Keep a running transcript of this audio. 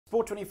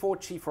Sport 24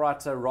 chief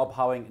writer Rob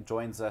Howing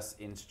joins us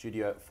in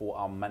studio for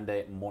our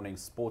Monday morning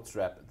sports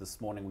wrap.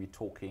 This morning we're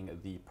talking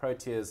the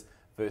Proteas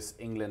versus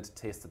England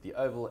test at the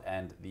Oval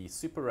and the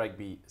Super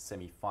Rugby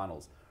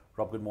semi-finals.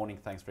 Rob, good morning.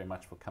 Thanks very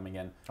much for coming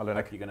in. Hello,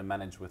 Nick. Hope you're going to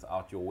manage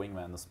without your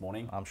wingman this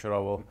morning. I'm sure I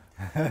will.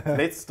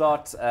 Let's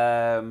start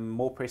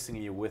more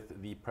pressingly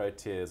with the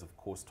Proteas. Of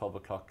course, 12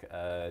 o'clock,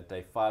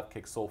 day 5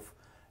 kicks off,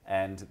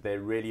 and they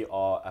really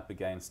are up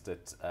against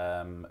it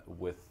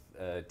with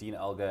Dean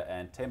Elgar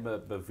and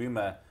Themba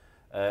Bavuma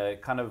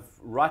kind of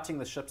righting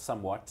the ship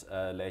somewhat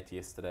late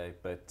yesterday,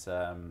 but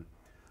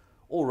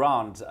all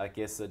round, I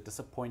guess, a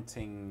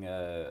disappointing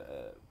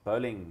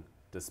bowling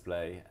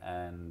display,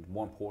 and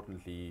more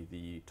importantly,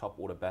 the top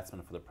order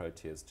batsmen for the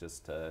Proteas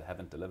just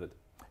haven't delivered.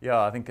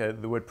 Yeah, I think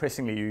the word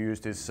pressingly you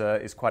used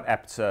is quite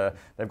apt.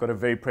 They've got a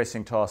very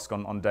pressing task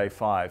on day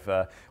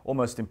 5.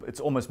 It's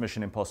almost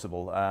mission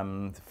impossible.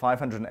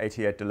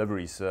 588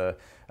 deliveries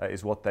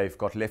is what they've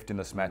got left in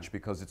this match,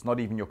 because it's not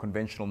even your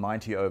conventional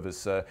 90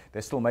 overs.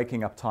 They're still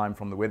making up time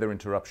from the weather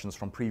interruptions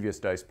from previous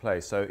days'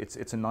 play. So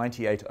it's a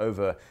 98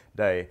 over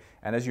day.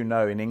 And as you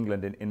know, in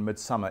England in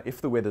midsummer, if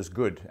the weather's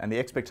good, and the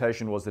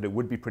expectation was that it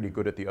would be pretty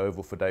good at the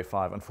Oval for day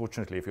 5,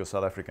 unfortunately, if you're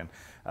South African,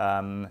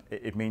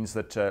 it means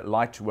that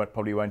light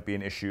probably won't be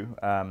an issue,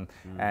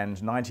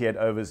 and 98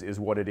 overs is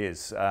what it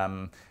is.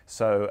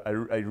 So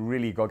a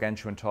really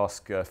gargantuan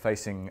task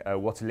facing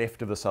what's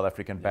left of the South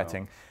African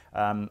batting.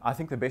 I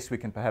think the best we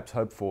can perhaps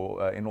hope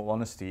for, in all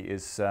honesty,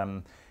 is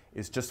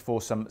just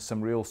for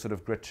some real sort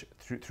of grit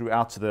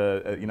throughout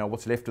the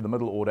what's left of the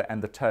middle order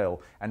and the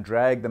tail, and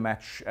drag the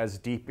match as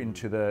deep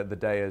into the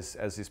day as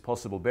is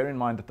possible. Bear in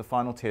mind that the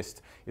final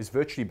test is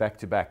virtually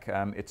back-to-back.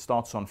 It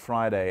starts on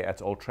Friday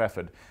at Old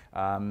Trafford,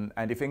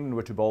 and if England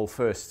were to bowl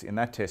first in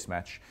that test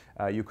match,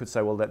 you could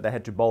say, well, that they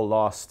had to bowl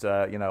last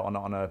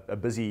on a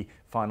busy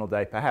final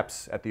day,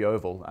 perhaps at the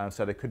Oval,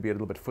 so they could be a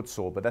little bit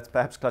footsore, but that's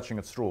perhaps clutching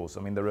at straws.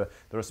 I mean, there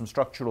are some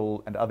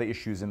structural and other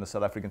issues in the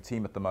South African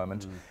team at the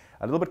moment.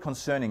 A little bit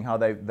concerning how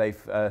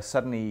they've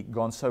suddenly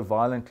gone so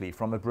violently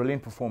from a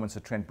brilliant performance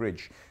at Trent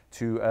Bridge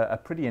to a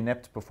pretty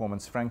inept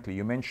performance, frankly.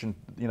 You mentioned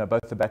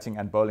both the batting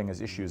and bowling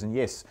as issues, and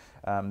yes,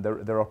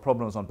 there are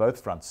problems on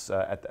both fronts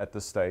at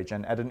this stage,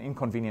 and at an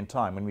inconvenient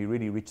time when we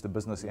really reach the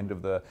business end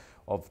of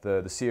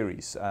the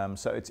series.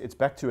 So it's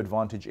back to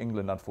advantage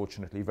England,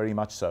 unfortunately, very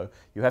much so.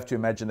 You have to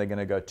imagine they're going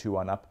to go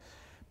 2-1 up.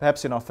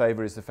 Perhaps in our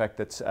favour is the fact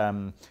that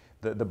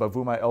the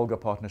Bavuma-Elgar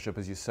partnership,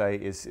 as you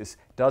say,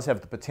 does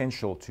have the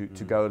potential to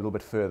go a little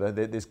bit further.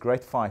 There's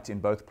great fight in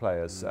both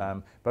players.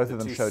 Both of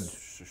them showed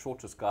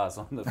shortest guys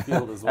on the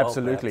field as well.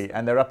 Absolutely, perhaps.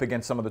 And they're up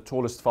against some of the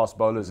tallest fast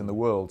bowlers in the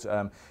world.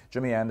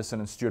 Jimmy Anderson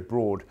and Stuart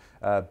Broad,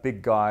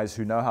 big guys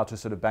who know how to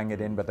sort of bang it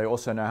in, but they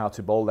also know how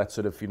to bowl that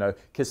sort of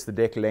kiss the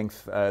deck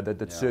length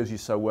that serves you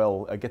so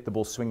well, get the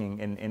ball swinging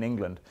in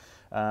England.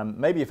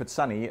 Maybe if it's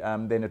sunny,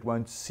 then it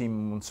won't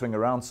swing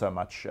around so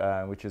much,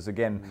 which is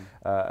again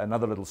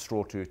another little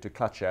straw to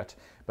clutch at.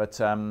 But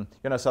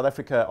South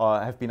Africa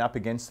have been up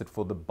against it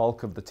for the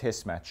bulk of the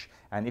Test match,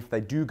 and if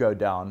they do go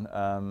down,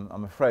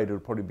 I'm afraid it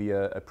would probably be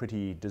a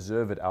pretty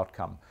deserved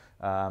outcome.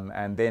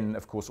 And then,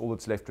 of course, all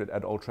that's left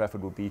at Old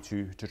Trafford would be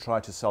to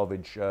try to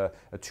salvage a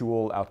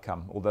 2-all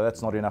outcome, although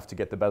that's not enough to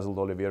get the Basil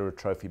D'Oliveira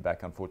trophy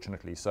back,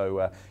 unfortunately.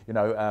 So,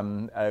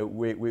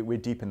 we're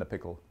deep in the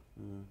pickle.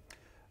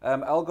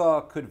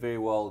 Elgar could very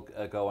well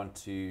go on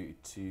to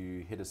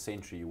hit a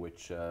century,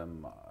 which I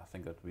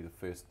think that would be the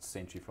first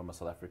century from a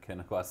South African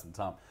in quite some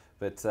time.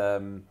 But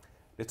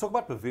let's talk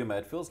about Bavuma.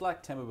 It feels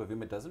like Themba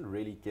Bavuma doesn't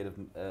really get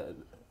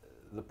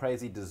the praise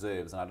he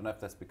deserves, and I don't know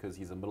if that's because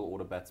he's a middle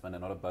order batsman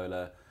and not a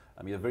bowler.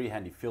 I mean, a very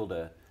handy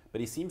fielder,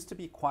 but he seems to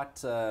be quite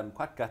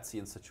gutsy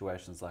in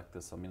situations like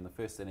this. I mean, in the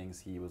first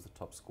innings he was the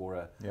top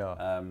scorer.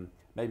 Yeah.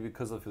 Maybe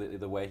because of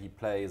the way he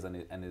plays and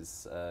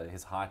his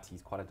height,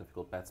 he's quite a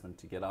difficult batsman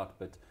to get out.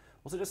 But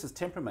also just his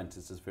temperament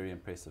is just very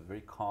impressive,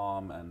 very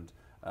calm. And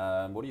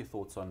what are your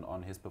thoughts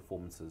on his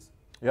performances?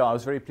 Yeah, I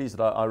was very pleased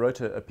that I wrote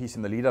a piece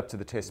in the lead up to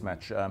the Test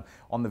match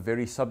on the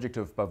very subject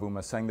of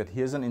Bavuma, saying that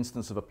here's an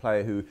instance of a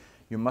player who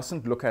you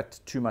mustn't look at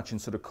too much in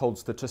sort of cold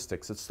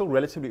statistics. It's still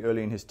relatively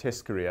early in his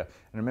Test career,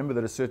 and remember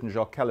that a certain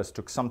Jacques Kallis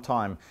took some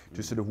time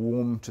to sort of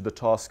warm to the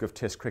task of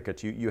Test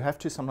cricket. You have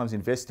to sometimes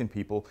invest in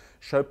people,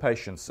 show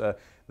patience.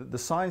 The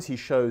signs he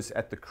shows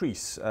at the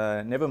crease,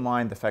 never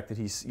mind the fact that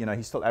he's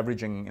still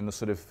averaging in the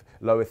sort of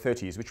lower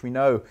 30s, which we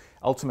know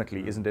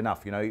ultimately isn't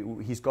enough.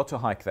 He's got to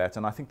hike that,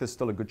 and I think there's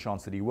still a good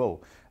chance that he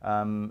will.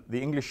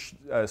 The English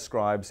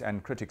scribes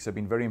and critics have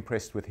been very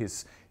impressed with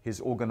his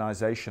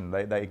organisation.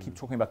 They keep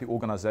talking about the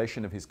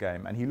organisation of his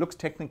game, and he looks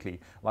technically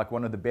like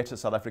one of the better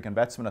South African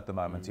batsmen at the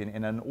moment,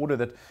 in an order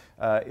that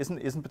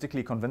isn't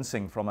particularly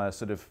convincing from a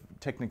sort of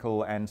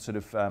technical and sort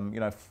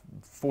of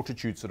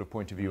fortitude sort of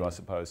point of view, I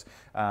suppose.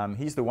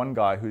 He's the one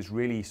guy who's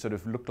really sort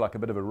of looked like a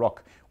bit of a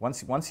rock.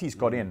 Once he's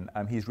got in,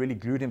 he's really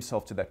glued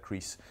himself to that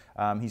crease.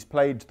 He's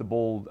played the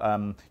ball.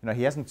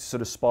 He hasn't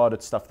sort of sparred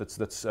at stuff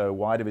that's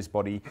wide of his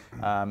body.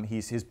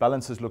 His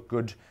balances look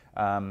good.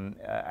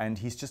 and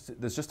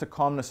there's just a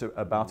calmness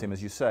about him,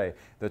 as you say,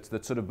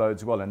 that sort of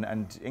bodes well.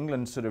 And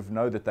England sort of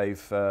know that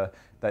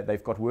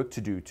they've got work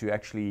to do to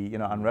actually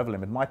unravel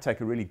him. It might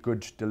take a really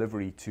good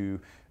delivery to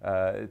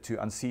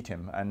unseat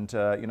him. And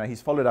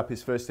he's followed up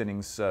his first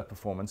innings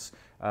performance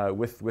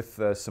with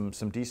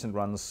some decent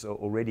runs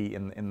already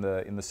in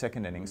the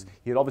second innings.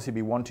 He'll obviously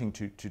be wanting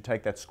to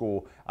take that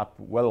score up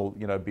well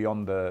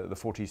beyond the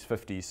 40s,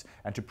 50s,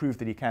 and to prove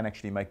that he can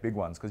actually make big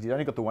ones, because he's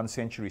only got the 1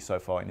 century so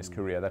far in his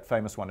career, that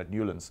famous one at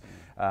Newlands.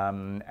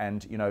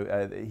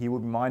 He will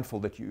be mindful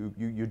that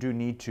you do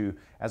need to,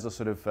 as a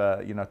sort of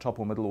top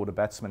or middle order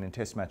batsman in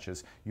Test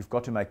matches, you've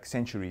got to make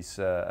centuries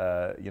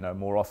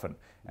more often,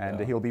 and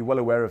he'll be well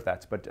aware of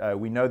that. But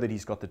we know that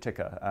he's got the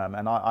ticker,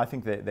 and I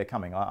think they're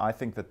coming. I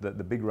think that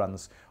the big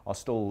runs are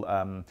still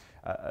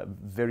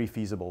very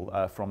feasible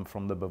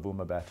from the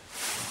Bavuma bat.